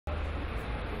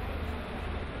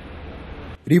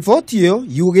Riboti iyo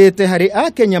yugite hari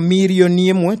akenya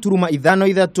milioni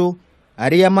 1.53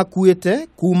 aria makuite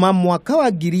kuuma mwaka wa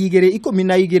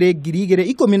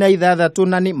 2012-2016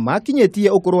 na ni makinyetie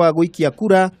ukuru wa guikia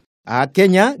kura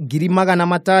akenya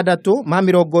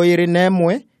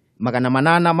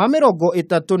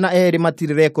 621,832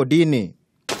 matiri rekodini.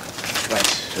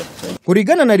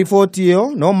 Kurigana na riboti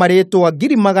iyo no maritwa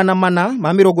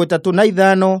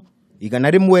 435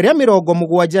 igana rimwe ria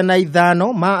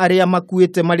 75 ma aria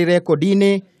makuite mari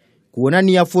rekodini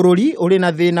kuonania bururi uri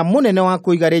na thina munene wa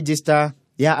kuiga register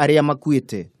ya aria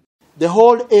makuite. The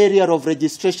whole area of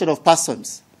registration of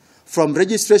persons, from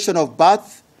registration of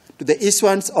birth to the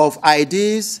issuance of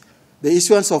IDs, the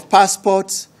issuance of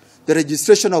passports, the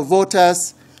registration of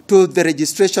voters, to the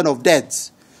registration of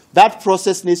deaths. That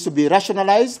process needs to be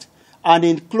rationalized and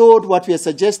include what we are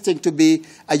suggesting to be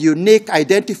a unique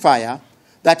identifier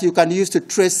that you can use to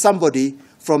trace somebody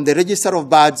from the register of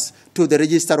births to the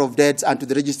register of deaths and to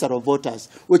the register of voters,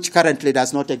 which currently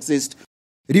does not exist.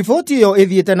 Riboti iyo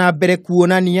ithiete na mbere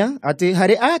kuonania ati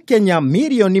hari akenya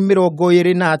milioni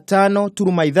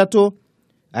 25.3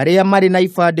 aria mari na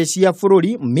ibande cia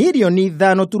bururi milioni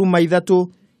 5.3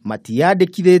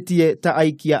 matiandikithitie ta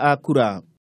aikia a kura.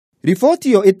 Riboti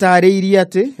iyo itariirie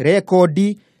ati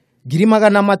rekodi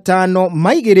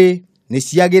 500,000 ni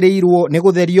ciagiriirwo ni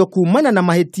gutherio kumana na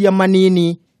mahitia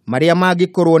manini maria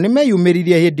magikorwo ni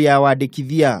meyumiririe hindi ya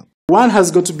wandikithia. One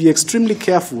has got to be extremely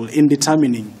careful in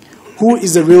determining who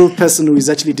is the real person who is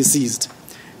actually deceased,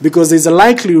 because there's a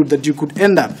likelihood that you could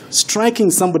end up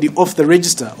striking somebody off the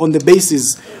register on the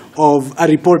basis of a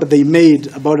report that they made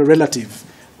about a relative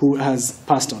who has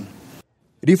passed on.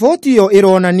 Riboti iyo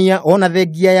ironania ona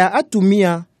thengia ya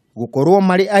atumia gukorwo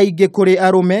mari aingi kuri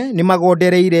arume ni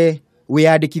magondereire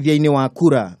wiyandikithia-ini wa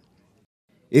kura.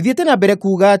 Ithiete na mbere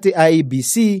kuga ati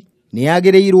IEBC ni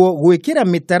yagireirwo gwikira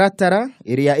mitaratara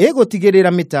iria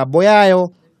egutigirira mitambo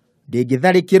yayo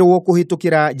ndingitharikirwo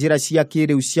kuhitukira njira cia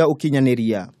kiriu cia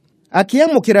ukinyaniria.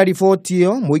 Akiamukira riboti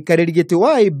iyo Muikariri giti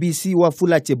wa IEBC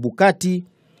Wafula Chebukati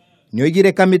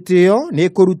nioigire kamiti iyo ni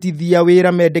kurutithia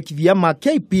wira mendekithia ma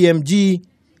KPMG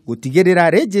gutigirira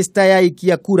register ya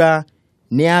ikia kura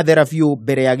ni athera biu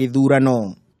mbere ya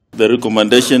githurano. The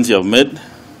recommendations you have made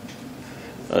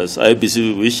as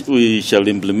IEBC we shall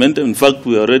implement them. In fact,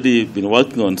 we already been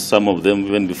working on some of them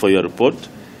even before your report.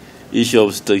 Issue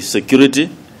of security,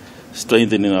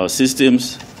 strengthening our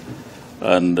systems,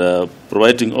 and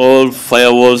providing all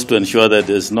firewalls to ensure that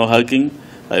there's no hacking.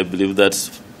 I believe that's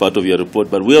part of your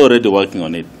report, but we are already working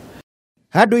on it.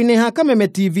 Handu-ini ha Kameme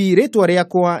TV, ritwa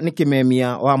riakwa ni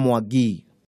Kimemia wa Mwangi.